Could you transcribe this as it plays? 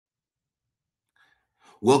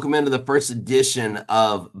Welcome into the first edition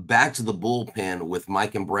of Back to the Bullpen with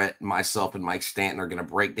Mike and Brett. Myself and Mike Stanton are going to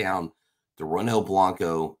break down the Ronel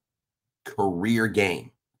Blanco career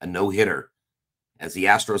game, a no-hitter, as the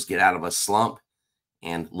Astros get out of a slump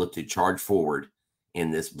and look to charge forward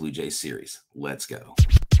in this Blue Jays series. Let's go.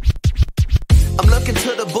 I'm looking to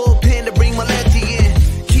the bullpen to bring my lefty in.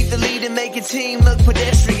 Keep the lead and make your team look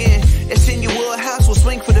pedestrian. It's in your wheelhouse, we'll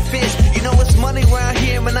swing for the fence. You know it's money around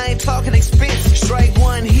here, and I ain't talking expense. Strike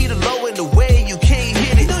one, heat low in the way, you can't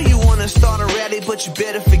hit it. You know you wanna start a rally, but you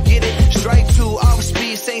better forget it. Strike two, off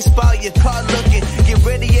speed, same spot, your car looking. Get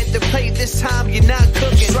ready at the plate, this time you're not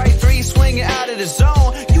cooking. Strike three, swinging out of the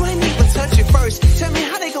zone. You ain't even touch it first. Tell me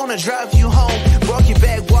how they gonna drive you home. Walking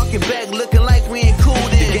back, looking like we ain't cool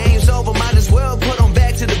then. The game's over, might as well put them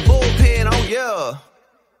back to the bullpen, oh yeah.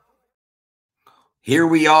 Here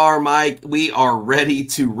we are, Mike. We are ready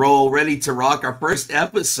to roll, ready to rock our first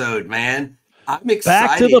episode, man. I'm excited.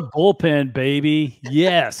 Back to the bullpen, baby.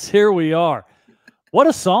 Yes, here we are. What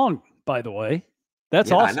a song, by the way.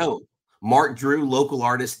 That's awesome. I know. Mark Drew, local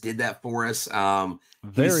artist, did that for us.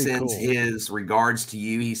 He sends his regards to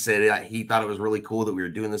you. He said he thought it was really cool that we were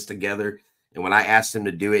doing this together. And when I asked him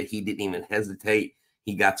to do it, he didn't even hesitate.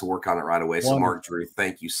 He got to work on it right away. Wonderful. So, Mark Drew,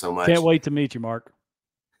 thank you so much. Can't wait to meet you, Mark.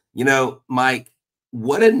 You know, Mike,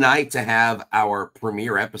 what a night to have our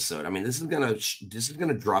premiere episode. I mean, this is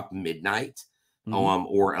gonna drop midnight,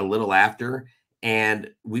 or a little after, and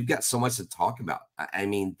we've got so much to talk about. I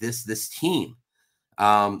mean, this team.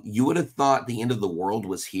 You would have thought the end of the world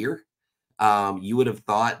was here. You would have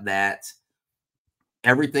thought that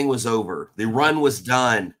everything was over. The run was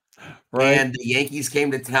done. Right. And the Yankees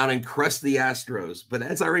came to town and crushed the Astros. But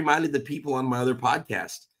as I reminded the people on my other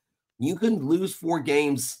podcast, you can lose 4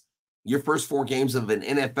 games, your first 4 games of an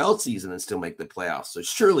NFL season, and still make the playoffs. So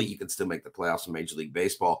surely you can still make the playoffs in Major League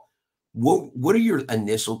Baseball. What are your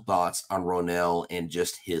initial thoughts on Ronel and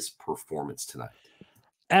just his performance tonight?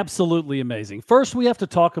 Absolutely amazing. First, we have to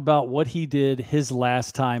talk about what he did his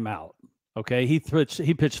last time out. Okay, he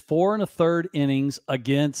pitched 4 1/3 innings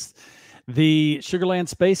against the Sugarland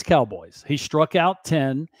Space Cowboys. He struck out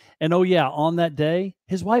 10. And oh yeah, on that day,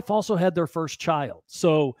 his wife also had their first child.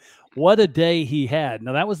 So what a day he had.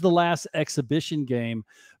 Now that was the last exhibition game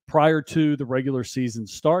prior to the regular season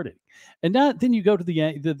starting. And then you go to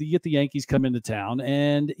you get the Yankees come into town,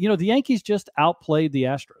 and you know the Yankees just outplayed the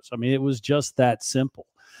Astros. I mean, it was just that simple.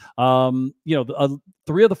 3 of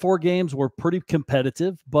the 4 games were pretty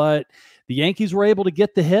competitive, but the Yankees were able to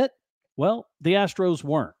get the hit. Well, the Astros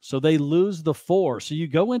weren't. So they lose the 4. So you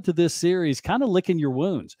go into this series kind of licking your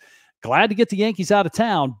wounds. Glad to get the Yankees out of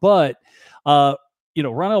town, but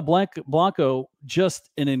Ronel Blanco,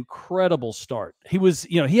 just an incredible start. He was,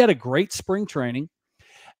 he had a great spring training,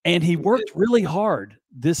 and he worked really hard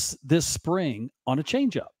this spring on a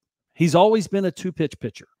changeup. He's always been a 2-pitch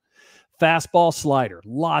pitcher. Fastball, slider,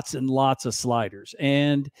 lots and lots of sliders.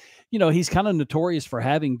 And, he's kind of notorious for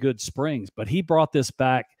having good springs, but he brought this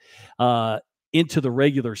back into the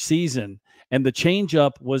regular season, and the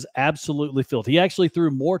changeup was absolutely filled. He actually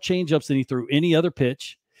threw more changeups than he threw any other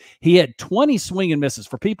pitch. He had 20 swing and misses.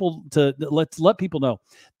 For people to let people know,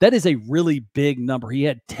 that is a really big number. He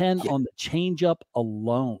had 10 on the changeup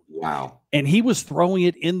alone. Wow. And he was throwing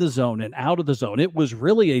it in the zone and out of the zone. It was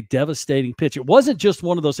really a devastating pitch. It wasn't just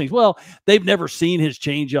one of those things. Well, they've never seen his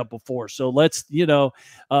changeup before, so let's give him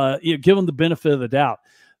the benefit of the doubt.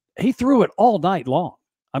 He threw it all night long.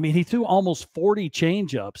 I mean, he threw almost 40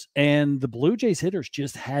 changeups, and the Blue Jays hitters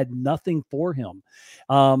just had nothing for him.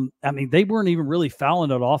 They weren't even really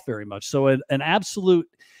fouling it off very much. So an absolute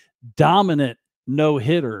dominant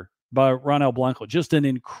no-hitter by Ronel Blanco. Just an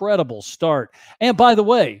incredible start. And by the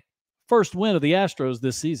way, first win of the Astros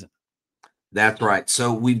this season. That's right.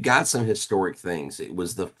 So we've got some historic things. It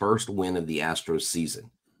was the first win of the Astros season.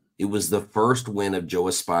 It was the first win of Joe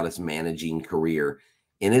Espada's managing career.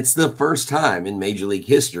 And it's the first time in Major League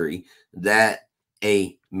history that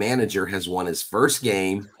a manager has won his first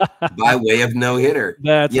game by way of no-hitter.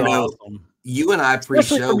 That's awesome. You and I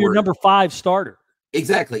pre-show from your number 5 starter.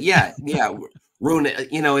 Exactly. Yeah. Yeah.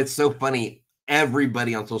 It's so funny.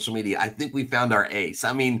 Everybody on social media, I think we found our ace.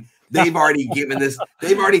 I mean, they've already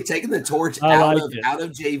they've already taken the torch out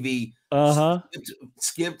of JV.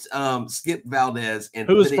 Skipped Valdez, and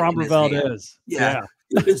who is Barber Valdez? Yeah.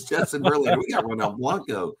 It was Justin Verlander. We got Ronel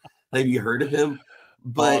Blanco. Have you heard of him?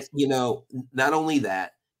 But, not only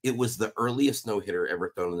that, it was the earliest no-hitter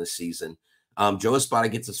ever thrown in the season. Joe Espada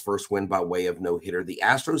gets his first win by way of no-hitter. The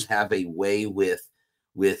Astros have a way with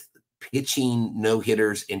pitching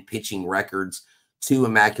no-hitters and pitching records, 2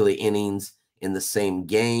 immaculate innings in the same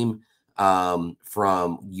game. from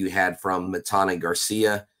Matana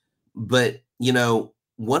Garcia. But,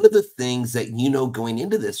 one of the things that, going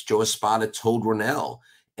into this, Joe Espada told Ronel,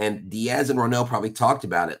 and Diaz and Ronel probably talked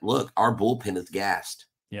about it. Look, our bullpen is gassed.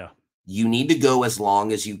 Yeah. You need to go as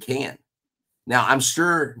long as you can. Now, I'm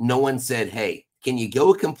sure no one said, hey, can you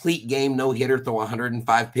go a complete game, no hitter, throw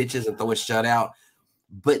 105 pitches and throw a shutout?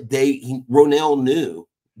 But Ronel knew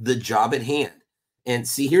the job at hand. And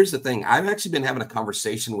see, here's the thing. I've actually been having a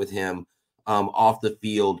conversation with him off the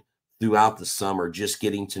field throughout the summer, just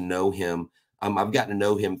getting to know him. I've gotten to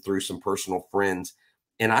know him through some personal friends,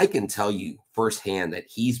 and I can tell you firsthand that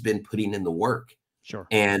he's been putting in the work. Sure.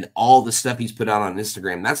 And all the stuff he's put out on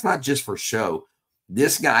Instagram, that's not just for show.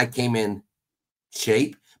 This guy came in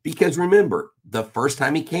shape because, remember, the first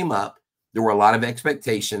time he came up, there were a lot of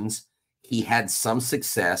expectations. He had some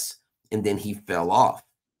success, and then he fell off.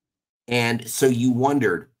 And so you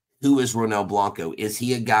wondered, who is Ronel Blanco? Is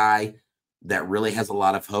he a guy that really has a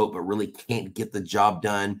lot of hope but really can't get the job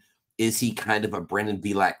done? Is he kind of a Brendan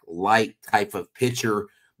Bielak light type of pitcher?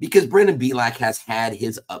 Because Brendan Bielak has had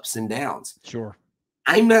his ups and downs. Sure.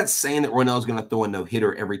 I'm not saying that Ronel is going to throw a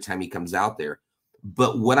no-hitter every time he comes out there.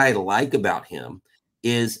 But what I like about him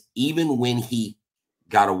is even when he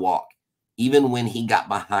got a walk, even when he got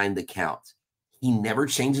behind the count, he never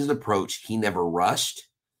changed his approach. He never rushed.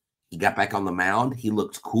 He got back on the mound. He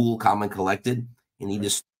looked cool, calm, and collected, and he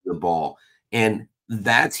just threw the ball. And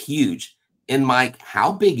that's huge. And, Mike,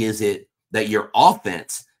 how big is it that your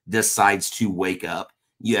offense decides to wake up?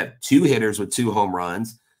 You have 2 hitters with 2 home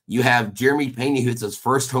runs. You have Jeremy Pena, who hits his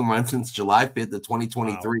first home run since July 5th of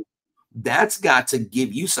 2023. Wow. That's got to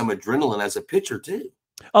give you some adrenaline as a pitcher, too.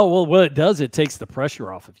 Oh, well, what it does, it takes the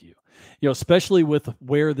pressure off of you. Especially with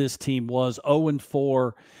where this team was,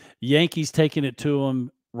 0-4, Yankees taking it to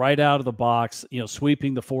them right out of the box,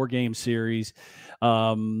 sweeping the 4-game series.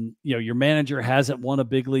 Your manager hasn't won a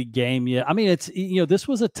big league game yet. I mean, it's, this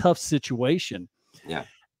was a tough situation. Yeah.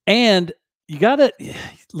 And you got to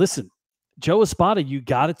listen, Joe Espada, you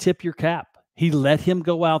got to tip your cap. He let him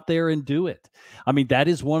go out there and do it. I mean, that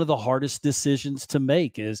is one of the hardest decisions to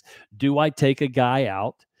make is, do I take a guy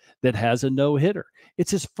out that has a no-hitter?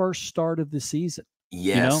 It's his first start of the season.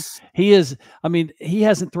 Yes. He is. I mean, he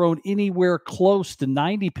hasn't thrown anywhere close to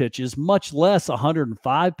 90 pitches, much less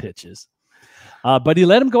 105 pitches. But he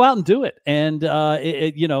let him go out and do it. And,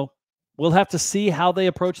 we'll have to see how they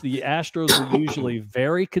approach. The Astros are usually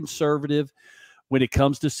very conservative when it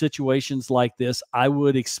comes to situations like this. I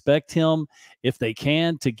would expect him, if they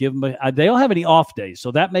can, to give him they don't have any off days,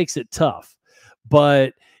 so that makes it tough.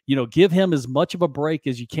 But, give him as much of a break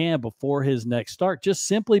as you can before his next start, just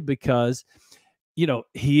simply because,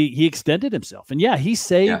 he extended himself. And, he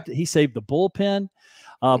saved the bullpen,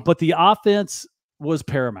 but the offense was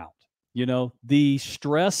paramount. The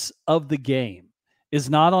stress of the game is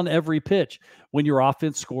not on every pitch when your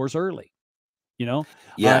offense scores early, and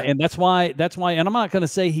that's why, and I'm not going to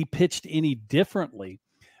say he pitched any differently,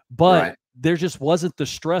 but there just wasn't the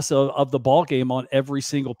stress of the ball game on every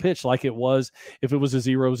single pitch like it was if it was a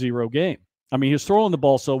 0-0 game. I mean, he was throwing the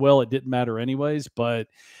ball so well, it didn't matter anyways, but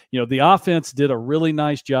the offense did a really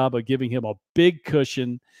nice job of giving him a big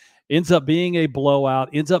cushion, ends up being a blowout,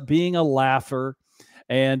 ends up being a laugher.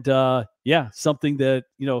 And something that,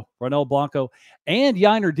 Ronel Blanco and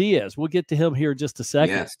Yainer Diaz, we'll get to him here in just a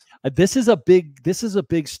second. Yes. This is a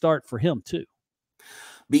big start for him too.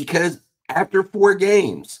 Because after 4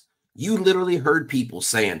 games, you literally heard people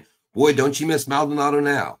saying, boy, don't you miss Maldonado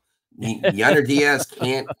now? Yainer Diaz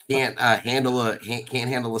can't handle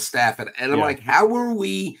a staff. And I'm like, how are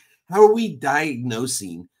we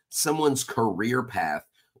diagnosing someone's career path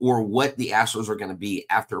or what the Astros are going to be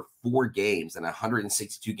after 4 games in a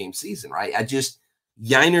 162-game season, right?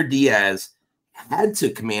 Yainer Diaz had to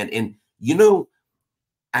command. And,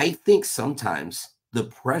 I think sometimes the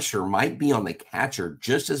pressure might be on the catcher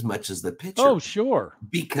just as much as the pitcher. Oh, sure.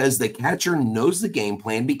 Because the catcher knows the game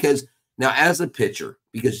plan. Because now as a pitcher,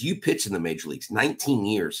 because you pitch in the major leagues, 19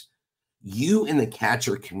 years, you and the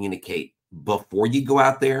catcher communicate before you go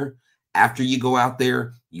out there, after you go out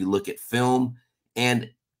there, you look at film, and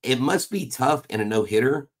it must be tough in a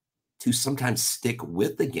no-hitter to sometimes stick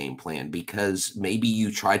with the game plan because maybe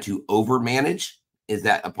you try to overmanage. Is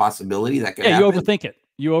that a possibility that could happen? You overthink it.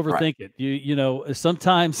 You overthink it.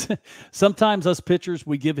 Sometimes us pitchers,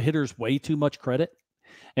 we give hitters way too much credit.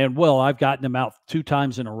 And, I've gotten him out 2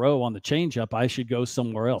 times in a row on the changeup. I should go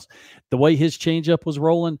somewhere else. The way his changeup was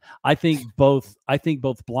rolling, I think both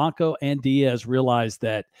Blanco and Diaz realized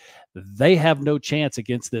that they have no chance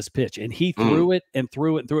against this pitch. And he threw it and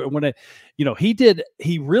threw it and threw it. When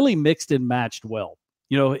he really mixed and matched well.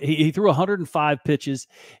 You know, he threw 105 pitches.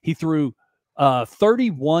 He threw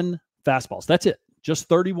 31 fastballs. That's it. Just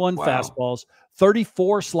 31 fastballs,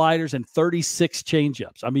 34 sliders, and 36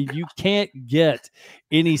 changeups. I mean, you can't get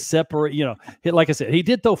any separate, you know, like I said, he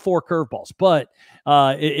did throw 4 curveballs, but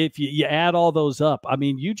if you add all those up, I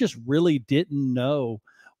mean, you just really didn't know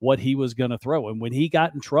what he was going to throw. And when he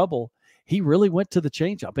got in trouble, he really went to the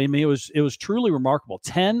changeup. I mean, it was truly remarkable.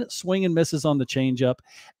 10 swing and misses on the changeup,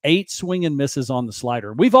 8 swing and misses on the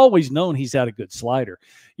slider. We've always known he's had a good slider.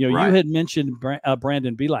 You know, you had mentioned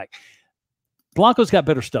Brandon Belak. Blanco's got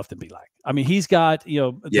better stuff than Belak. I mean, he's got, you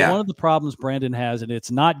know, one of the problems Brandon has, and it's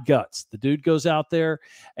not guts. The dude goes out there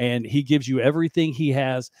and he gives you everything he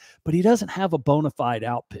has, but he doesn't have a bona fide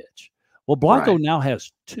out pitch. Well, Blanco now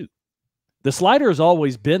has 2. The slider has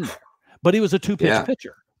always been there, but he was a 2-pitch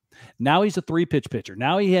pitcher. Now he's a 3-pitch pitcher.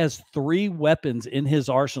 Now he has 3 weapons in his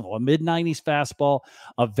arsenal, a mid-90s fastball,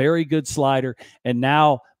 a very good slider, and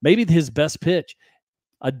now maybe his best pitch,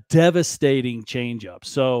 a devastating changeup.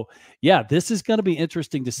 So, yeah, this is going to be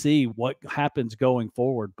interesting to see what happens going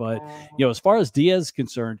forward. But, you know, as far as Diaz is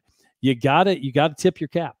concerned, you got to tip your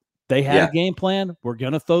cap. They had a game plan. We're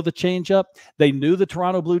going to throw the changeup. They knew the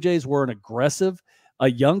Toronto Blue Jays were an aggressive, a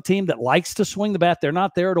young team that likes to swing the bat. They're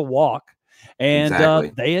not there to walk. And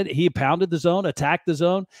he pounded the zone, attacked the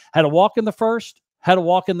zone, had a walk in the first, had a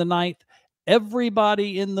walk in the ninth.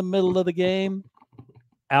 Everybody in the middle of the game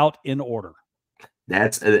out in order.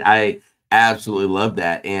 I absolutely love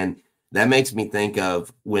that. And that makes me think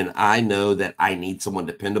of when I know that I need someone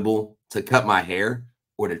dependable to cut my hair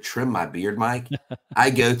or to trim my beard, Mike. I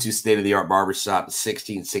go to state-of-the-art barbershop,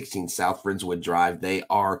 1616 South Friendswood Drive. They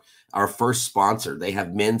are our first sponsor. They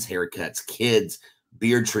have men's haircuts, kids,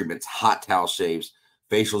 beard treatments, hot towel shaves,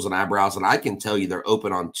 facials, and eyebrows. And I can tell you they're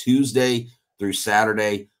open on Tuesday through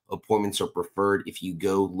Saturday. Appointments are preferred. If you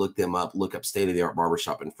go look them up, look up state-of-the-art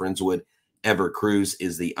barbershop in Friendswood. Ever Cruz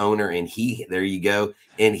is the owner, and there you go.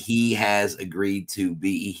 And he has agreed to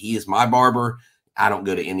he is my barber. I don't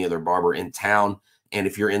go to any other barber in town. And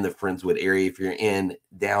if you're in the Friendswood area, if you're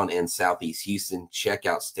down in Southeast Houston, check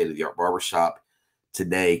out State-of-the-Art Barbershop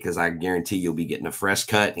today, because I guarantee you'll be getting a fresh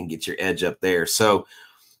cut and get your edge up there. So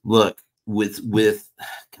look, with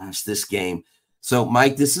this game. So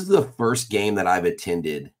Mike, this is the first game that I've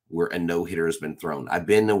attended where a no-hitter has been thrown. I've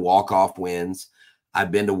been to walk-off wins.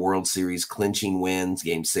 I've been to World Series clinching wins,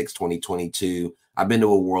 Game 6, 2022. I've been to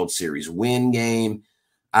a World Series win game.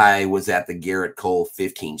 I was at the Garrett Cole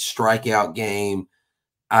 15 strikeout game.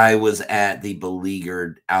 I was at the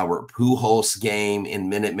beleaguered Albert Pujols game in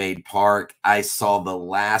Minute Maid Park. I saw the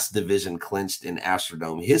last division clinched in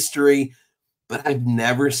Astrodome history, but I've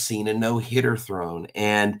never seen a no-hitter thrown.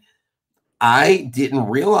 And I didn't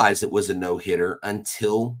realize it was a no-hitter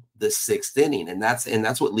until the 6th inning. And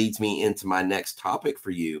that's what leads me into my next topic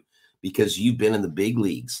for you, because you've been in the big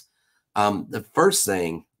leagues. The first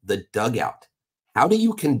thing, the dugout. How do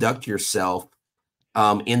you conduct yourself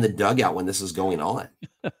in the dugout when this is going on?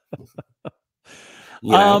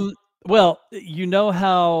 Well, you know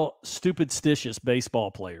how superstitious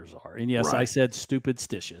baseball players are. And yes, I said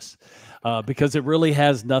superstitious because it really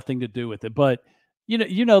has nothing to do with it. But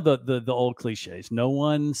you know the old cliches. No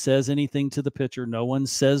one says anything to the pitcher. No one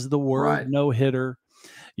says the word no hitter.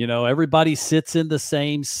 You know, everybody sits in the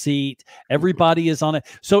same seat. Everybody is on it.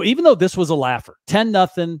 So even though this was a laugher,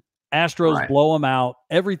 10-0, Astros blow them out.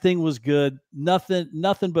 Everything was good.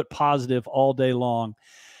 Nothing but positive all day long.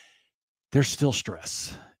 There's still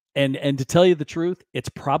stress. And to tell you the truth, it's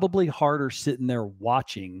probably harder sitting there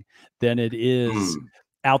watching than it is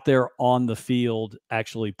out there on the field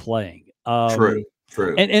actually playing.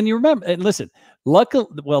 True. And you remember, and listen, luckily,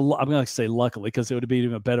 well, I'm going to say luckily, because it would have been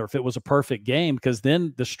even better if it was a perfect game, because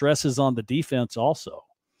then the stress is on the defense also.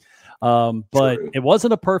 But it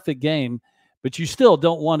wasn't a perfect game, but you still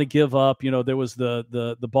don't want to give up. You know, there was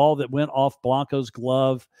the ball that went off Blanco's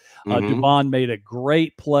glove. Dubon made a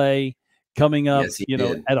great play coming up,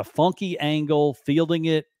 at a funky angle, fielding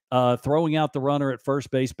it, throwing out the runner at first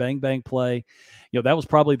base, bang, bang play. That was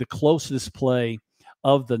probably the closest play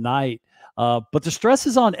of the night. But the stress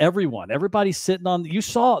is on everyone. Everybody's sitting on. You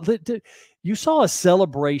saw a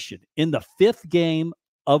celebration in the 5th game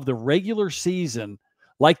of the regular season,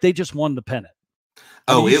 like they just won the pennant.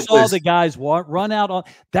 You saw the guys run out on.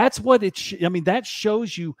 That's what it. That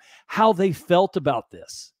shows you how they felt about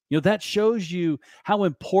this. That shows you how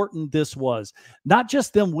important this was. Not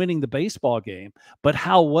just them winning the baseball game, but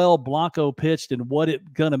how well Blanco pitched and what it's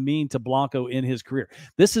going to mean to Blanco in his career.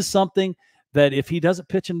 This is something that if he doesn't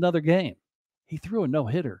pitch another game, he threw a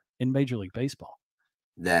no-hitter in Major League Baseball.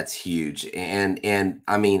 That's huge. And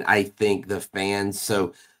I think the fans,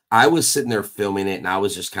 so I was sitting there filming it, and I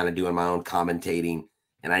was just kind of doing my own commentating,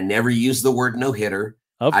 and I never used the word no hitter.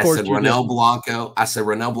 Of I course said you Ronel didn't. Blanco. I said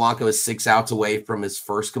Ronel Blanco is 6 outs away from his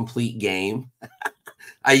first complete game.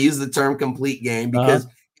 I use the term complete game because,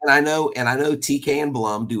 and I know TK and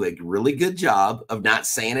Blum do a really good job of not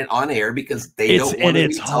saying it on air because they don't want to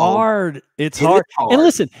be told. Hard. It's hard. And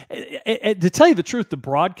listen, to tell you the truth, the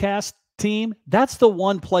broadcast team, that's the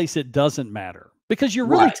one place it doesn't matter because you're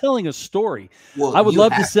really telling a story. Well, I would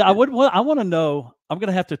love to say, I want to know, I'm going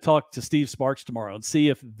to have to talk to Steve Sparks tomorrow and see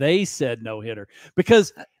if they said no hitter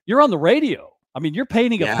because you're on the radio. I mean, you're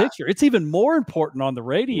painting a picture. It's even more important on the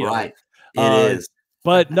radio. Right. It is.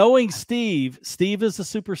 But knowing Steve is a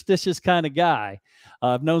superstitious kind of guy.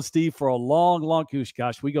 I've known Steve for a long,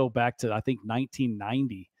 gosh, we go back to, I think,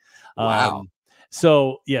 1990. Wow.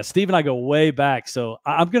 So yeah, Steve and I go way back. So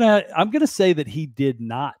I'm gonna say that he did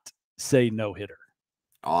not say no hitter.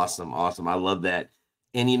 Awesome. I love that.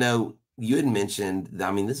 And you had mentioned,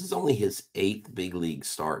 I mean, this is only his 8th big league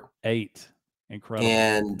start. 8. Incredible.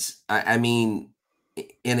 And I mean,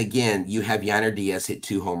 and again, you have Yainer Diaz hit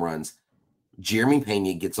 2 home runs. Jeremy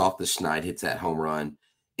Pena gets off the schneid, hits that home run.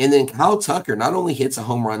 And then Kyle Tucker not only hits a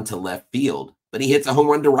home run to left field, but he hits a home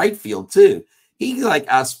run to right field too. He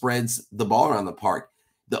spreads the ball around the park.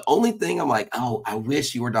 The only thing I'm like, oh, I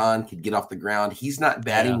wish Jordan could get off the ground. He's not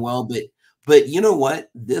batting well, but you know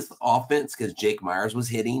what? This offense, because Jake Myers was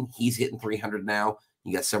hitting, he's hitting 300 now.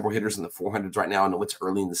 You got several hitters in the 400s right now. I know it's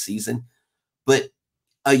early in the season, but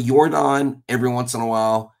a Jordan every once in a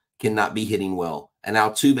while cannot be hitting well. And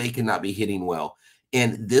Altuve cannot be hitting well.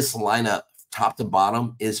 And this lineup, top to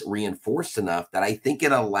bottom, is reinforced enough that I think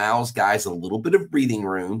it allows guys a little bit of breathing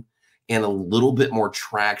room and a little bit more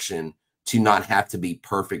traction to not have to be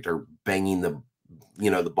perfect or banging the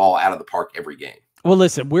ball out of the park every game. Well,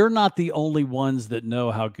 listen, we're not the only ones that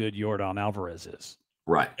know how good Yordan Alvarez is.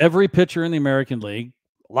 Right. Every pitcher in the American League,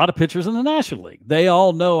 a lot of pitchers in the National League, they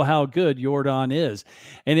all know how good Yordan is.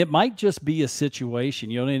 And it might just be a situation,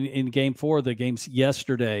 in game 4 of the games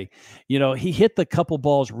yesterday, he hit the couple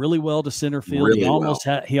balls really well to center field. He almost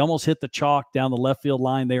hit the chalk down the left field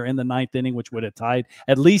line there in the 9th inning, which would have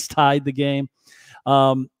at least tied the game.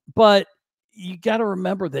 But you got to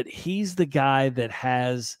remember that he's the guy that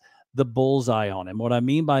has the bullseye on him. What I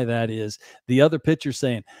mean by that is the other pitcher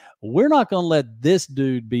saying, we're not going to let this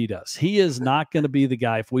dude beat us. He is not going to be the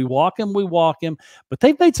guy. If we walk him, we walk him. But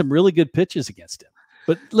they've made some really good pitches against him.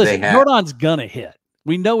 But listen, Jordan's going to hit.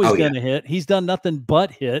 We know he's going to hit. He's done nothing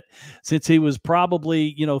but hit since he was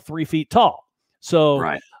probably, 3 feet tall.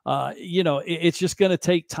 So, it's just going to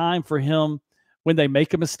take time for him when they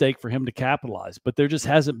make a mistake for him to capitalize. But there just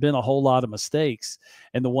hasn't been a whole lot of mistakes.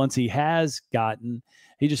 And the ones he has gotten,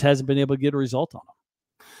 he just hasn't been able to get a result on them.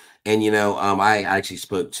 And, I actually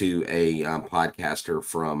spoke to a podcaster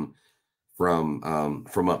from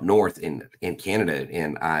up north in Canada,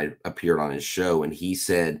 and I appeared on his show, and he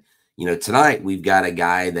said, tonight we've got a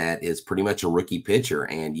guy that is pretty much a rookie pitcher,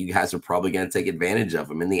 and you guys are probably going to take advantage of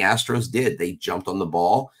him. And the Astros did. They jumped on the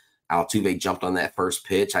ball. Altuve jumped on that first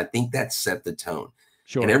pitch. I think that set the tone.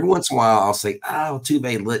 Sure. And every once in a while I'll say,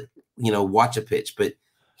 Altuve, watch a pitch, but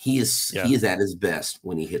he is at his best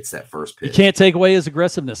when he hits that first pitch. You can't take away his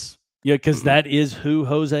aggressiveness. Yeah, because that is who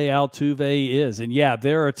Jose Altuve is. And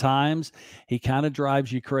there are times he kind of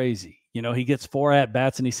drives you crazy. He gets 4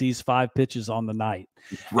 at-bats and he sees 5 pitches on the night.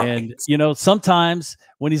 Right. And, sometimes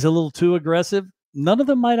when he's a little too aggressive, none of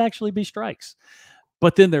them might actually be strikes.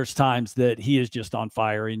 But then there's times that he is just on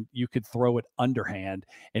fire and you could throw it underhand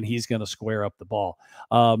and he's going to square up the ball.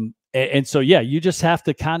 And so, you just have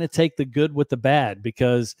to kind of take the good with the bad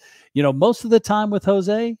because, most of the time with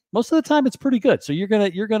Jose, most of the time it's pretty good. So you're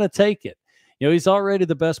going to take it. He's already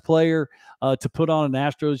the best player to put on an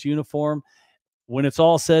Astros uniform. When it's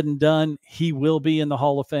all said and done, he will be in the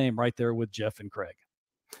Hall of Fame right there with Jeff and Craig.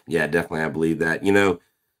 Yeah, definitely. I believe that.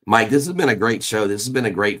 Mike, this has been a great show. This has been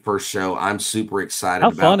a great first show. I'm super excited. How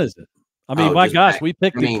fun is it? I mean, my gosh, we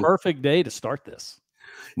picked the perfect day to start this.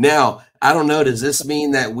 Now, I don't know. Does this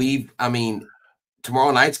mean that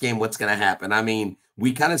tomorrow night's game, what's going to happen? I mean,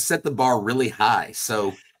 we kind of set the bar really high.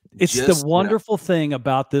 So it's the wonderful thing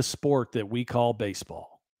about this sport that we call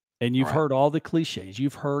baseball. And you've heard all the cliches,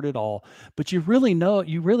 you've heard it all, but you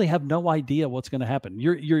really have no idea what's going to happen.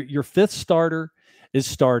 Your 5th starter is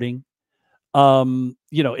starting.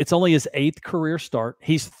 It's only his 8th career start.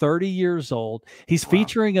 He's 30 years old. He's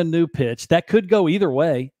featuring a new pitch that could go either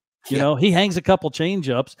way. He hangs a couple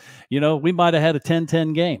change-ups. We might have had a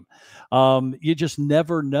 10-10 game. You just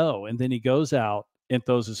never know. And then he goes out and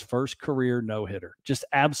throws his first career no-hitter. Just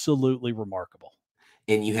absolutely remarkable.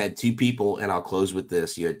 And you had two people, and I'll close with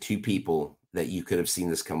this. You had two people that you could have seen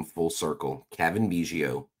this come full circle, Kevin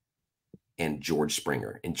Biggio and George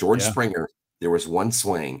Springer. And George Springer, there was one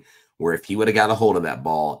swing where if he would have got a hold of that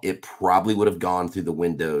ball, it probably would have gone through the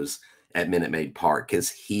windows at Minute Maid Park, because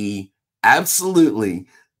he absolutely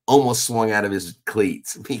almost swung out of his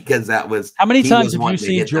cleats, because that was. How many times have you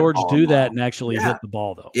seen George do that and actually hit the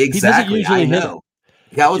ball, though? Exactly. He doesn't usually hit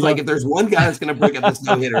it. I was like, if there's one guy that's going to break up this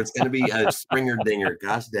no-hitter, it's going to be a Springer dinger.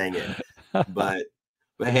 Gosh dang it. But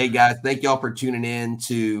hey, guys, thank y'all for tuning in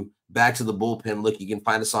to Back to the Bullpen. Look, you can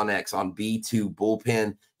find us on X, on B2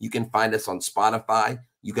 Bullpen. You can find us on Spotify.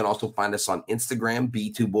 You can also find us on Instagram,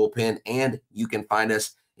 B2 Bullpen, and you can find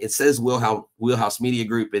us, it says Wheelhouse Media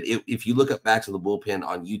Group, but if you look up Back to the Bullpen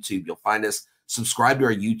on YouTube, you'll find us. Subscribe to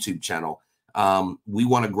our YouTube channel. We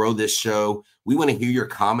want to grow this show. We want to hear your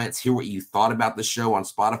comments, hear what you thought about the show on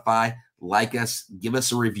Spotify. Like us, give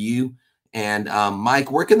us a review. And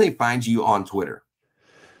Mike, where can they find you on Twitter?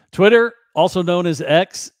 Twitter, also known as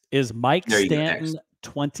X, is Mike Stanton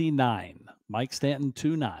 29. Mike Stanton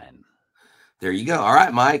 29. There you go. All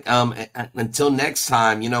right, Mike. Until next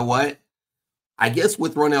time, you know what? I guess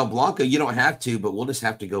with Ronel Blanco, you don't have to, but we'll just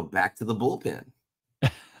have to go back to the bullpen.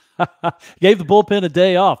 Gave the bullpen a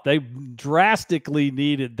day off. They drastically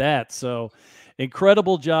needed that. So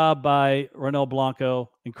incredible job by Ronel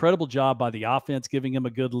Blanco. Incredible job by the offense, giving him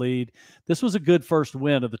a good lead. This was a good first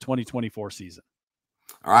win of the 2024 season.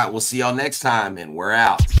 All right, we'll see y'all next time, and we're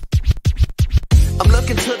out. I'm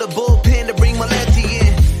looking to the bullpen to bring my lefty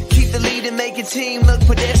in. Keep the lead and make your team look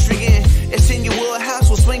pedestrian. It's in your wheelhouse,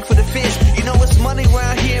 we'll swing for the fence. You know it's money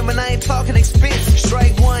around here, man, I ain't talking expense.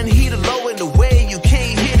 Strike one, heat low in the way, you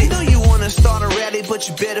can't hit it. You know you wanna start a rally, but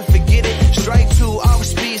you better forget it. Strike two, off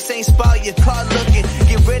speed, same spot, your car looking.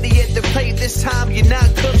 Get ready at the plate, this time you're not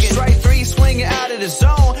cooking. Strike three, swinging out of the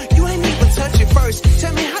zone. You ain't even touch it first.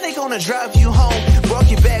 Tell me how they gonna drive you home.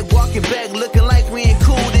 Walking back, looking like